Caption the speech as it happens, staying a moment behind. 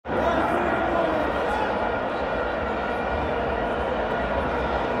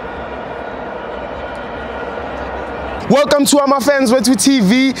Welcome to our FANS Wethu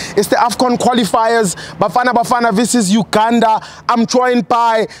TV. It's the AFCON qualifiers. Bafana versus Uganda. I'm joined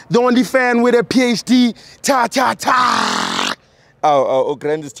by the only fan with a PhD. Ta ta ta. Oh,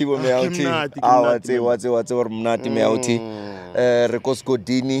 grandest Tibo Meauti. What's Mnati Meauti. Rekos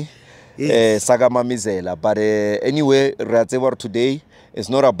Godini. Sagama Mizela. But anyway, Ratzewar today is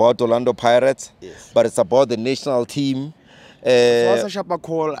not about Orlando Pirates, but it's about the national team. I didn't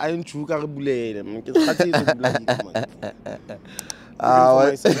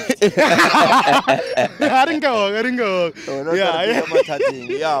go.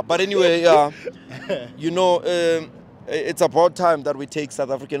 Yeah, but anyway, you know, it's about time that we take South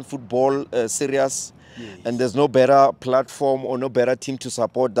African football serious. Yes. And there's no better platform or no better team to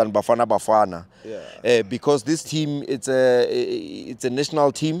support than Bafana. Yeah. Because this team, it's a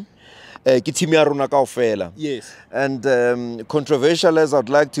national team. Yes. And controversial as I'd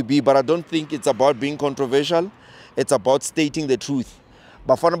like to be, but I don't think it's about being controversial. It's about stating the truth.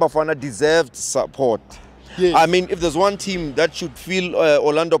 Bafana deserved support. Yes. I mean, if there's one team that should feel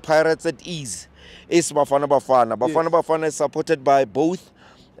Orlando Pirates at ease, it's Bafana. Bafana is supported by both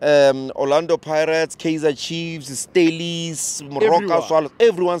Orlando Pirates, Kaizer Chiefs, Staleys, Morocco Swallows.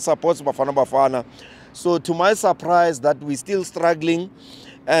 Everyone supports Bafana. So to my surprise that we're still struggling,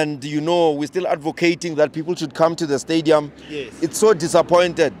 and you know, we're still advocating that people should come to the stadium. Yes. It's so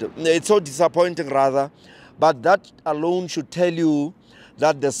disappointing rather, but that alone should tell you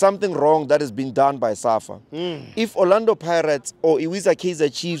that there's something wrong that has been done by SAFA. If Orlando Pirates or Iwiza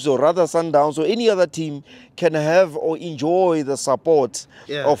Kaizer Chiefs or rather Sundowns or any other team can have or enjoy the support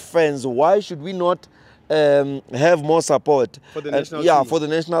of fans, why should we not have more support for the national team? For the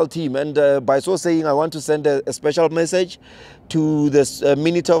national team. And by so saying, I want to send a special message to the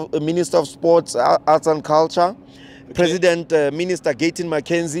Minister of Sports, Arts and Culture, President Minister Gayton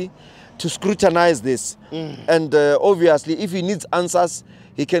McKenzie, to scrutinize this. And obviously, if he needs answers,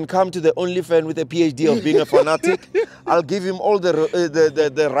 he can come to the only fan with a PhD of being a fanatic. I'll give him all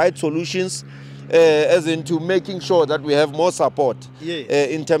the right solutions, as into making sure that we have more support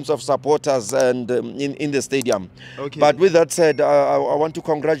in terms of supporters and in the stadium. Okay. But with that said, I want to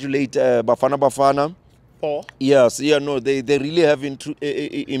congratulate Bafana. Oh. Yes, they really have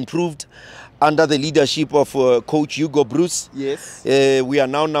improved under the leadership of Coach Hugo Bruce. Yes. We are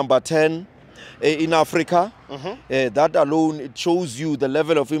now number 10 in Africa. That alone, it shows you the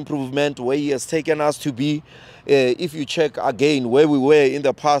level of improvement where he has taken us to be. If you check again where we were in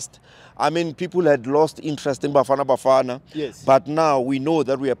the past, I mean, people had lost interest in Bafana. Yes. But now we know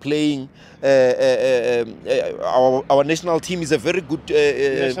that we are playing. Our national team is a very good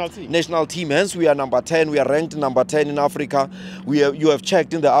national team. Hence, we are number 10. We are ranked number 10 in Africa. You have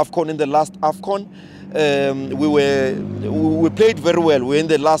checked in the AFCON, in the last AFCON. We played very well. We're in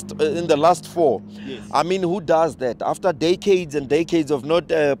the last 4. Yes. I mean, who does that after decades and decades of not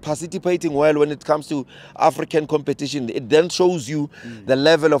participating well when it comes to African competition? It then shows you the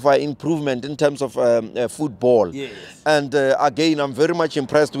level of our improvement in terms of football. Yes. And again, I'm very much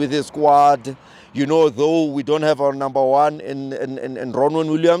impressed with the squad. You know, though we don't have our number 1 in Ronwen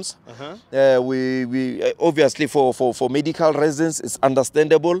Williams, we obviously for medical reasons, it's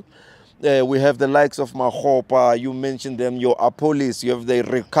understandable. We have the likes of Mahopa, you mentioned them, your Apolis, you have the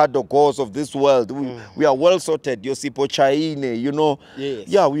Ricardo Gos of this world. We are well sorted, Yosipo Chaine, you know. Yes.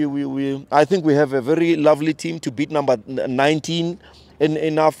 Yeah, I think we have a very lovely team to beat number 19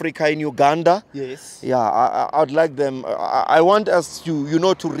 in Africa, in Uganda. Yes. Yeah, I'd like them. I want us to, you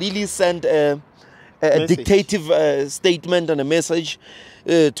know, to really send a dictative statement and a message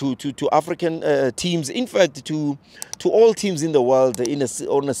to African teams, in fact to all teams in the world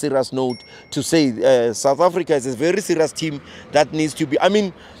on a serious note, to say South Africa is a very serious team that needs to be, I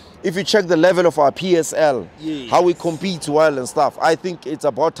mean, if you check the level of our PSL, how we compete well and stuff, I think it's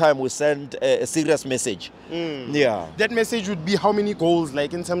about time we send a serious message. Yeah. That message would be how many goals,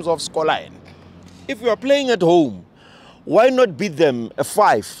 like in terms of scoreline? If we are playing at home, why not beat them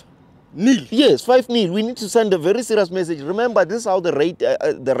 5-0? Yes, 5-0. We need to send a very serious message. Remember, this is how the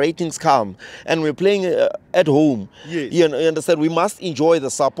ratings come, and we're playing at home. Yes. You understand? We must enjoy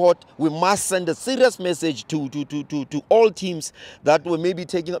the support. We must send a serious message to all teams that we may be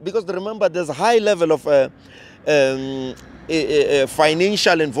taking, because remember, there's a high level of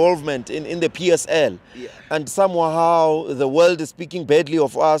financial involvement in the PSL, and somehow the world is speaking badly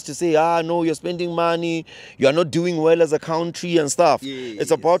of us to say, no, you're spending money, you are not doing well as a country and stuff.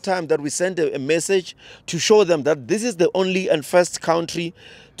 It's about time that we send a message to show them that this is the only and first country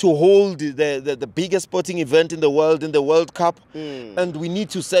to hold the biggest sporting event in the World Cup, and we need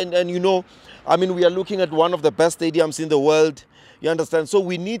to send, and you know, I mean, we are looking at one of the best stadiums in the world. You understand? So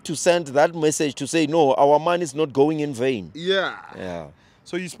we need to send that message to say, no, our money is not going in vain. Yeah.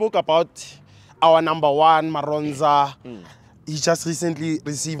 So you spoke about our number one, Maronza. He just recently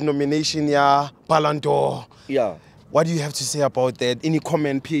received nomination, Ballon d'Or. Yeah. What do you have to say about that? Any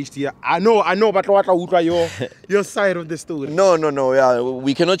comment, PhD? I know, but what your side of the story? No, yeah,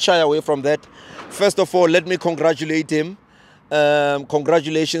 we cannot shy away from that. First of all, let me congratulate him.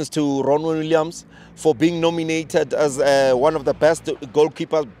 Congratulations to Ron Williams for being nominated as one of the best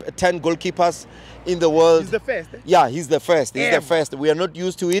goalkeepers, 10 goalkeepers in the world. He's the first. Yeah, he's the first. He's the first. We are not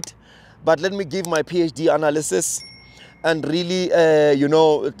used to it, but let me give my PhD analysis and really,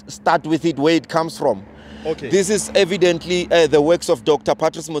 start with it where it comes from. Okay. This is evidently the works of Dr.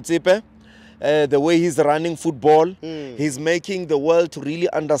 Patrice Motsepe. The way he's running football, he's making the world to really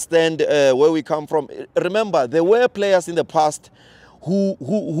understand where we come from. Remember, there were players in the past who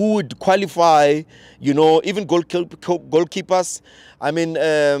would qualify, even goalkeepers. I mean,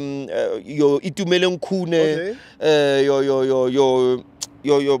 your Itumeleng Kune,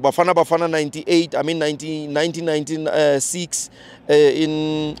 your Bafana 98, I mean 1996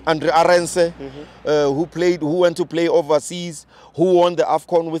 in Andre Arense, who went to play overseas, who won the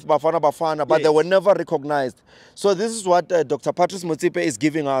AFCON with Bafana, but they were never recognized. So this is what Dr. Patrice Motsepe is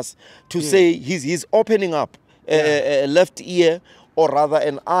giving us to say he's opening up a left ear, or rather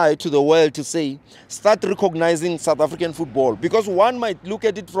an eye to the world to say, start recognizing South African football. Because one might look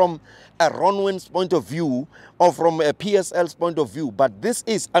at it from a Ronwen's point of view or from a PSL's point of view, but this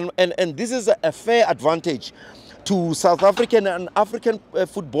is, and this is a fair advantage to South African and African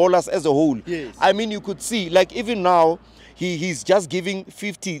footballers as a whole. Yes. I mean, you could see, like even now, he's just giving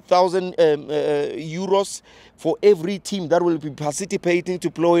 50,000 euros for every team that will be participating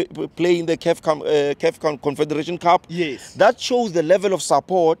to play in the CAF Confederation Cup. Yes. That shows the level of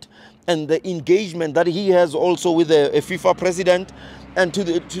support and the engagement that he has also with the FIFA president and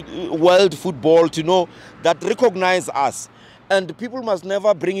to world football to know that recognize us. And people must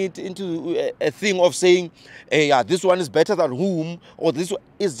never bring it into a thing of saying, hey, yeah, this one is better than whom, or this one.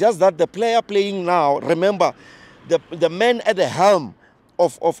 It's just that the player playing now, remember, the man at the helm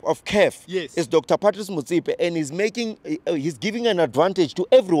of CAF is Dr. Patrice Motsepe, and he's giving an advantage to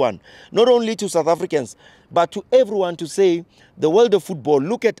everyone, not only to South Africans, but to everyone to say, the world of football,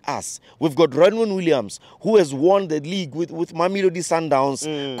 look at us. We've got Ronwen Williams, who has won the league with Mamelodi Sundowns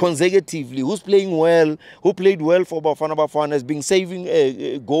consecutively, who's playing well, who played well for Bafana, has been saving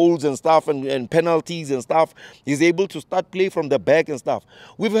goals and stuff and penalties and stuff. He's able to start play from the back and stuff.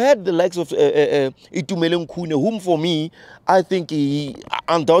 We've had the likes of Itumeleng Kune, whom for me, I think he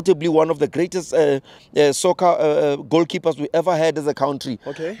undoubtedly one of the greatest soccer goalkeepers we ever had as a country.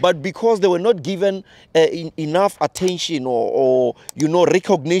 Okay. But because they were not given enough attention or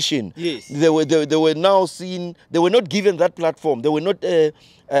recognition, they were now seen. They were not given that platform. They were not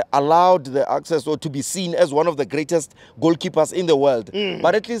allowed the access or to be seen as one of the greatest goalkeepers in the world.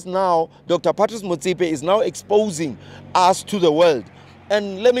 But at least now, Dr. Patrice Motsepe is now exposing us to the world.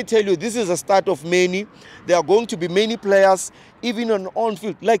 And let me tell you, this is a start of many. There are going to be many players, even on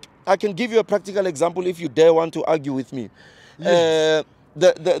field. Like, I can give you a practical example if you dare want to argue with me. Yes.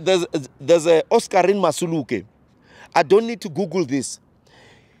 There's a Oscarin Masuluke. I don't need to Google this.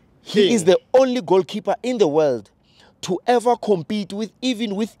 He is the only goalkeeper in the world to ever compete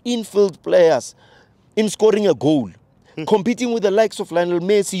even with infield players in scoring a goal. Competing with the likes of Lionel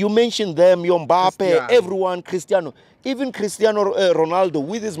Messi, you mentioned them, Mbappe, everyone, Cristiano. Even Cristiano Ronaldo,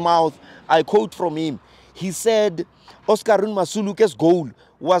 with his mouth, I quote from him, he said Oscarin Masuluke's goal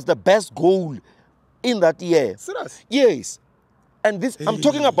was the best goal in that year. Serious? Yes. And this, I'm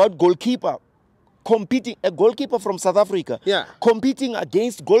talking about goalkeeper. Competing, a goalkeeper from South Africa, competing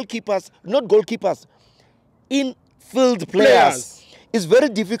against goalkeepers, not goalkeepers, in-field players. It's very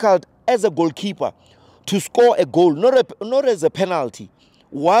difficult as a goalkeeper to score a goal, not as a penalty,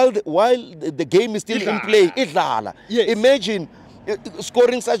 while the game is still in play. Imagine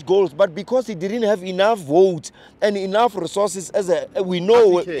scoring such goals, but because he didn't have enough votes and enough resources as we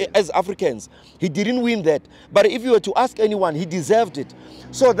know as Africans, he didn't win that. But if you were to ask anyone, he deserved it.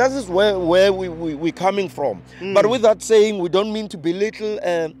 So that is where we're coming from. But with that saying, we don't mean to belittle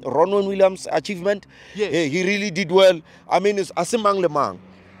Ronwen Williams' achievement. He really did well. I mean, it's asemang lemang.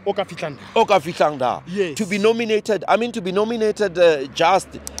 Yes. To be nominated, just,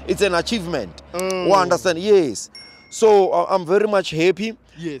 it's an achievement. You understand? Yes. So I'm very much happy.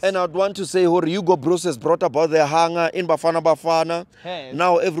 Yes. And I'd want to say, Hugo Bruce has brought about the hangar in Bafana.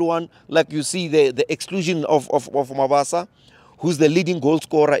 Now everyone, like you see, the exclusion of Mabasa, who's the leading goal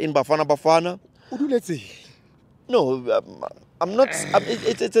scorer in Bafana. Let's see. No, I'm not.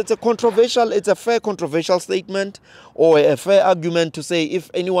 It's a controversial. It's a fair controversial statement or a fair argument to say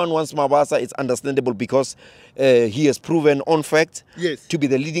if anyone wants Mabasa, it's understandable because he has proven on fact to be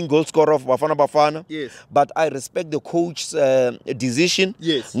the leading goal scorer of Bafana. Yes. But I respect the coach's decision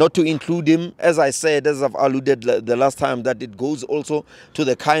not to include him. As I said, as I've alluded the last time, that it goes also to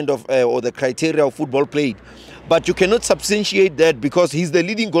the kind of or the criteria of football played. But you cannot substantiate that because he's the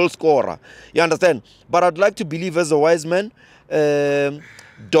leading goal scorer. You understand? But I'd like to believe as a wise man,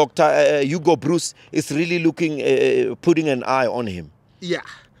 Dr. Hugo Bruce is really looking, putting an eye on him. Yeah.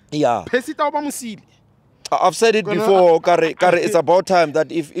 Yeah. Pesita I've said it before, Kare, it's about time that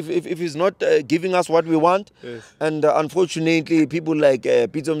if he's not giving us what we want, and unfortunately people like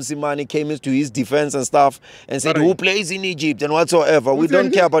Pito Msimani came into his defense and stuff and said who plays in Egypt and whatsoever. We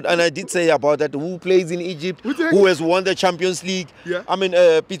don't care about, and I did say about that, who plays in Egypt, who has won the Champions League. I mean,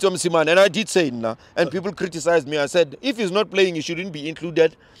 Pito Msimani, and I did say it now, and people criticized me. I said, if he's not playing, he shouldn't be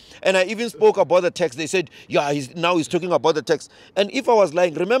included. And I even spoke about the text. They said, yeah, now he's talking about the text. And if I was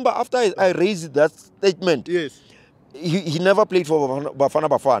lying, remember after I raised that statement, he never played for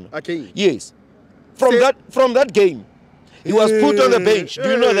Bafana. Okay. Yes. From that game, he was put on the bench. Do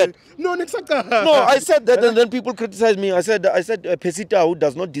you know that? No, no, I said that, and then people criticized me. I said Pesita, who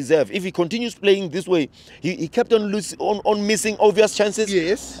does not deserve. If he continues playing this way, he kept on missing obvious chances.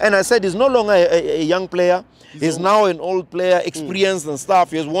 Yes. And I said he's no longer a young player. He's now an old player, experienced and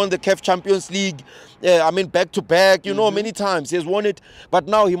stuff. He has won the CAF Champions League. I mean, back to back, you know, many times. He has won it. But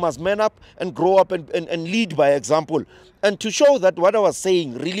now he must man up and grow up and lead by example. And to show that what I was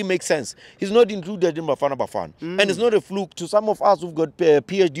saying really makes sense, he's not included in Bafana. And it's not a fluke. To some of us who've got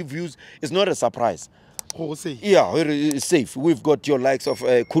PhD views, it's not a surprise. Yeah, it's safe. We've got your likes of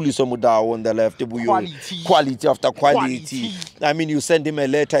Kuliso Mudao on the left. Quality after quality. I mean, you send him a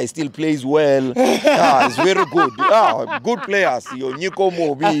letter, he still plays well. It's very good. Good players. Your Nico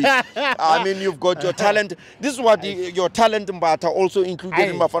Mobi. I mean, you've got your talent. This is what your talent Mbata also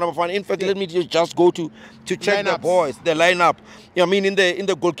included in Bafana. In fact, let me just go to check the boys, the lineup. I mean, in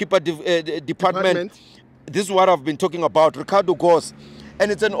the goalkeeper department, this is what I've been talking about. Ricardo Goss. And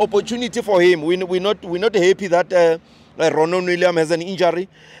it's an opportunity for him. We're not happy that Ronan Williams has an injury,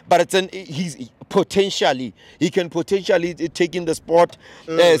 but he can potentially take in the spot.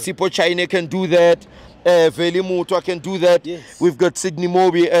 Sipo Chaine can do that. Veli Mutua can do that. We've got Sidney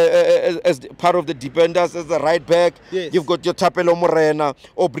Mobi as part of the defenders as the right back. You've got your Tapelo Morena,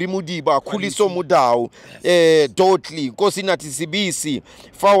 Obri Mudiba, Kuliso Mudau, Dotli, Kosinati Sibisi,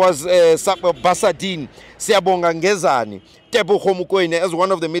 Fawaz Basadin, Siabonga Ngezani, Tebo Homukoine as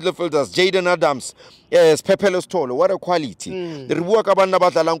one of the midfielders, Jaden Adams, Pepelos Tolo. What a quality. The Ribuaka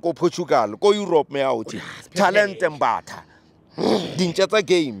Batalanko Portugal, go Europe me out. Talent and bata. Dinchata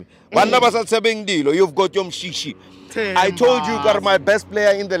game. You've got your Mshishi. I told you that my best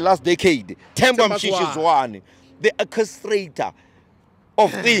player in the last decade, Temba Mshishi is one. The orchestrator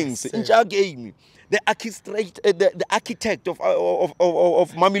of things. Game. The architect of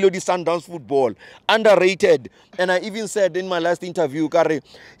Mamelodi Sundowns football, underrated. And I even said in my last interview,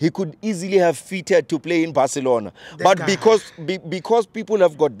 he could easily have fitted to play in Barcelona. But because people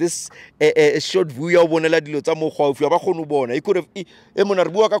have got this short view of he could have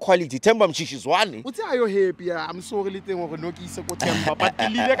quality. Temba Mshishi is one. Are you happy? I'm sorry, but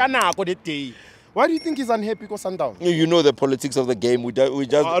why do you think he's unhappy because Sundown? You know the politics of the game. We just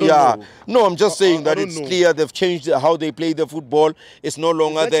No, I'm just saying that it's clear they've changed how they play the football. It's no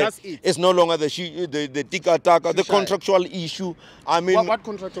longer the tika-taka, the contractual issue. I mean, what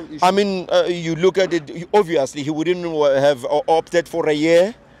contractual issue? I mean, you look at it. Obviously, he wouldn't have opted for a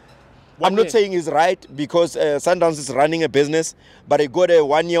year. I'm not saying he's right because Sundowns is running a business, but he got a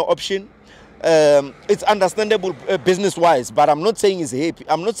 1-year option. It's understandable business-wise, but I'm not saying he's happy.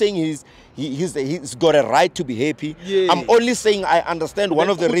 I'm not saying he's got a right to be happy. I'm only saying I understand one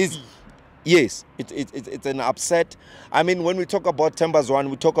of the reasons. Yes, it's an upset. I mean, when we talk about Temba Zwane,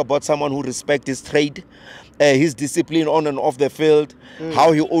 we talk about someone who respects his trade, his discipline on and off the field,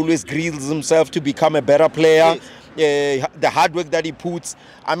 how he always grills himself to become a better player. The hard work that he puts.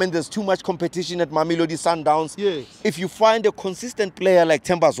 I mean, there's too much competition at Mamelodi Sundowns. If you find a consistent player like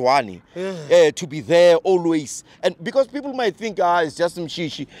Temba Zwane to be there always, and because people might think, it's just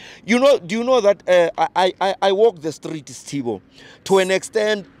Mshishi. Do you know that I walk the streets, Tibo, to an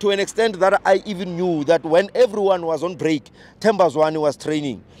extent that I even knew that when everyone was on break, Temba Zwane was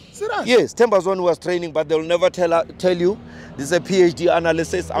training. Yes, Temba Zwane was training, but they'll never tell you. This is a PhD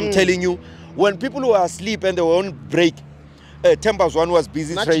analysis. I'm telling you. When people were asleep and they were on break, Temba Zwane was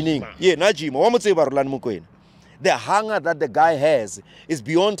busy training. The hunger that the guy has is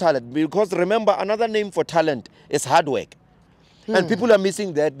beyond talent. Because remember, another name for talent is hard work. And people are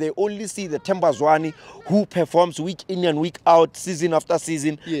missing that. They only see the Tembazwani who performs week in and week out, season after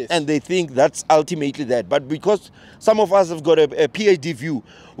season, and they think that's ultimately that. But because some of us have got a PhD view,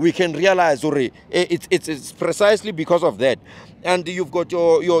 we can realize it's precisely because of that. And you've got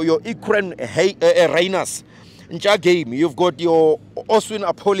your Ikren Reiners in game. You've got your Oswin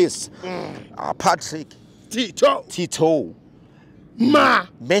Apollis, Patrick Tito. Ma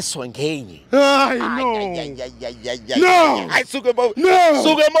Meswangeni. I know. No. I Sugamo. No.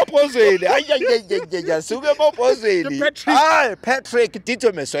 Sugamo Poseli. Sugamo Poseli. Patrick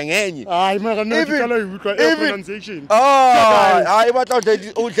Tito Meswangeni. I know pronunciation. I want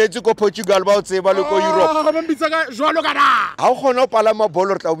to go Portugal about say Baluko Europe. How hono palama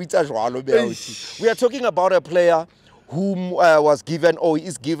bolo tawita jwalo beauti. We are talking about a player whom was given or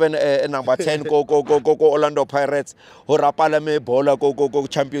is given number 10 go Orlando Pirates ho rapala me bola go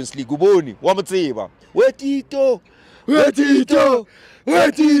Champions League uboni wa motseba wetito that's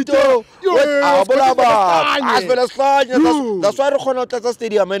why re khona tlatsa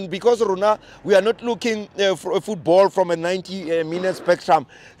stadium, and because rona we are not looking for football from a 90 minute spectrum,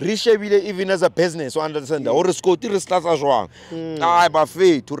 re shebile even as a business, you understand o re skoti re slatsa jwang ai ba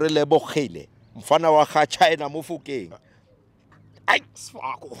fe to re lebogele mfana wa ga China mo Fokeng.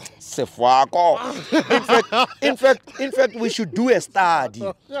 In fact, we should do a study.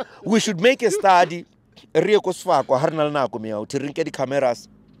 We should make a study. Cameras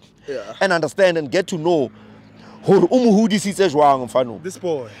and understand and get to know this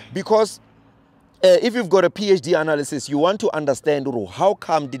boy. Because if you've got a PhD analysis, you want to understand how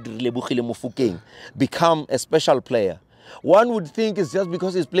come did Relebogile Mofokeng become a special player. One would think it's just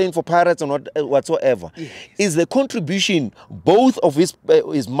because he's playing for Pirates or not whatsoever. Yes. Is the contribution both of his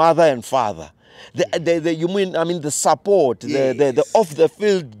mother and father. The support, the off the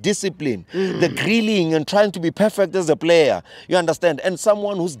field discipline, the grilling and trying to be perfect as a player. You understand? And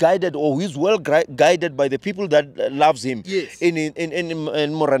someone who's guided or who's well guided by the people that loves him in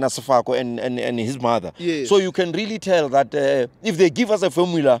Morena Sefako and his mother. Yes. So you can really tell that if they give us a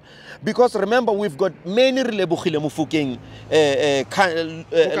formula, because remember we've got many Relebogile Mofokeng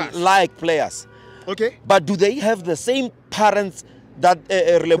like players. Okay. But do they have the same parents that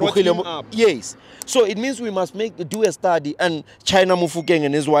yes, so it means we must do a study, and China Mofokeng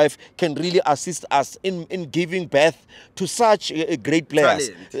and his wife can really assist us in giving birth to such great players.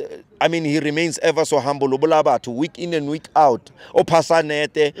 I mean, he remains ever so humble, to week in and week out.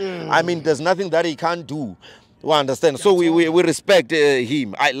 I mean, there's nothing that he can't do. You understand? So we respect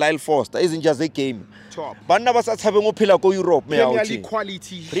him. Lyle Foster isn't just a game. Top. Europe, Premier League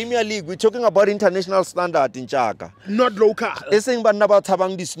quality. Premier League, we're talking about international standard in Chaka. Not local. Snow,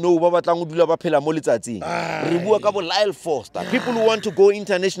 Lyle Foster. People who want to go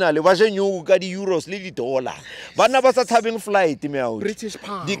internationally, you got the euros, lady dollar. But having flight, British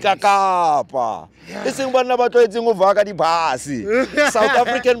pound. South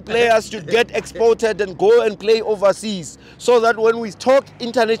African players should get exported and go and play overseas, so that when we talk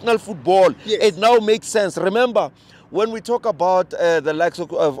international football, it now makes sense. Remember, when we talk about the likes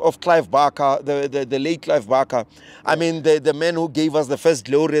of Clive Barker, the late Clive Barker, I mean the man who gave us the first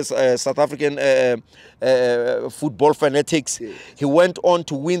glorious South African football fanatics, he went on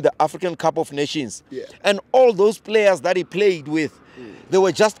to win the African Cup of Nations, and all those players that he played with, they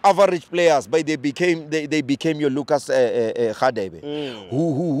were just average players, but they became your Lucas Radebe,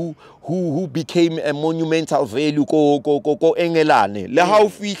 who became a monumental value ko Engelane. Le how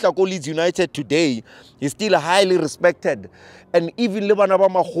fihla ko Leeds United today, he's still highly respected, and even Lebanaba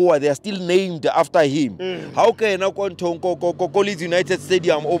Mahoa, they are still named after him. How can ko Leeds United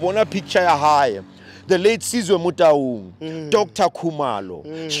Stadium obona picture ya high? The late Sizwe Mutaung, Dr. Kumalo,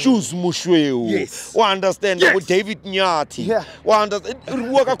 Shoes Mushweu, we understand David Nyati, we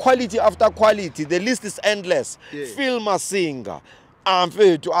understand work quality after quality. The list is endless. Phil Masinga. I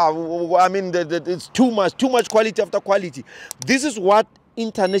mean, it's too much quality after quality. This is what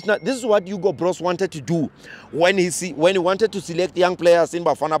Hugo Bros wanted to do when he wanted to select young players in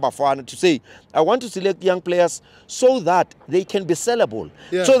Bafana to say, I want to select young players so that they can be sellable,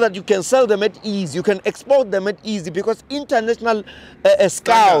 so that you can sell them at ease, you can export them at ease, because international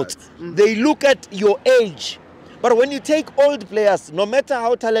scouts, they look at your age. But when you take old players, no matter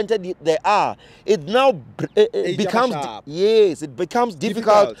how talented they are, it now becomes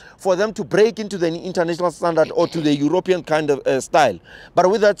difficult for them to break into the international standard or to the European kind of style. But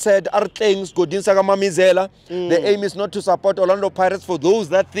with that said, the aim is not to support Orlando Pirates. For those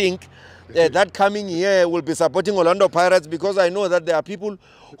that think that coming year will be supporting Orlando Pirates, because I know that there are people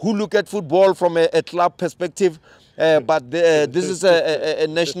who look at football from a club perspective, but this is a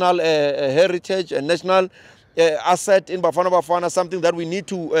national heritage, a national asset in Bafana, something that we need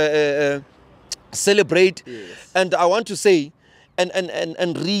to celebrate. Yes. And I want to say,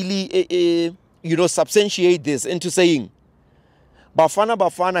 and really, substantiate this into saying,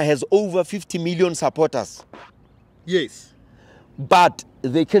 Bafana has over 50 million supporters. Yes. But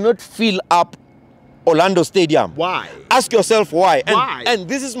they cannot fill up Orlando Stadium. Why? Ask yourself why. Why? And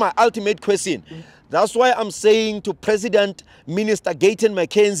this is my ultimate question. That's why I'm saying to President Minister Gayton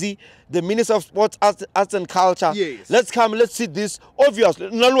McKenzie, the Minister of Sports, Arts and Culture, yes, let's see this. Obviously,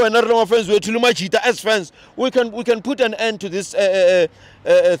 as fans, we can put an end to this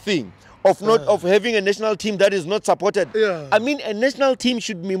thing of having a national team that is not supported. Yeah. I mean, a national team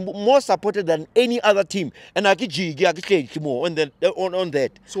should be more supported than any other team. And on that.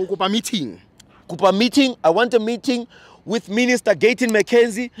 So Kupa meeting. Kupa meeting. I want a meeting with Minister Gayton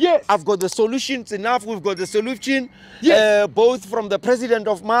McKenzie. Yes. I've got the solutions enough. We've got the solution. Yes. Both from the president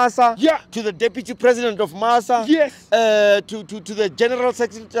of MASA, yeah, to the deputy president of MASA, yes, to the general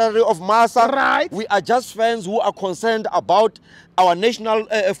secretary of MASA. Right. We are just fans who are concerned about our national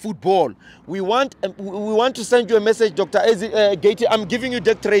football. We want to send you a message, Dr. Gayton. I'm giving you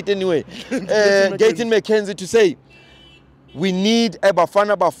doctorate anyway. Gayton McKenzie, to say we need a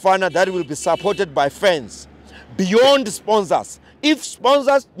Bafana that will be supported by fans. Beyond sponsors. If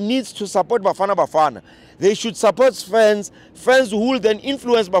sponsors needs to support Bafana, they should support fans who will then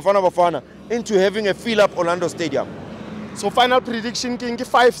influence Bafana into having a fill-up Orlando Stadium. So final prediction, King,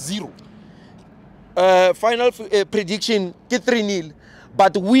 5-0. Final prediction, 3-0.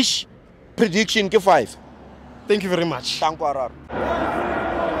 But wish prediction, 5. Thank you very much. Thank you.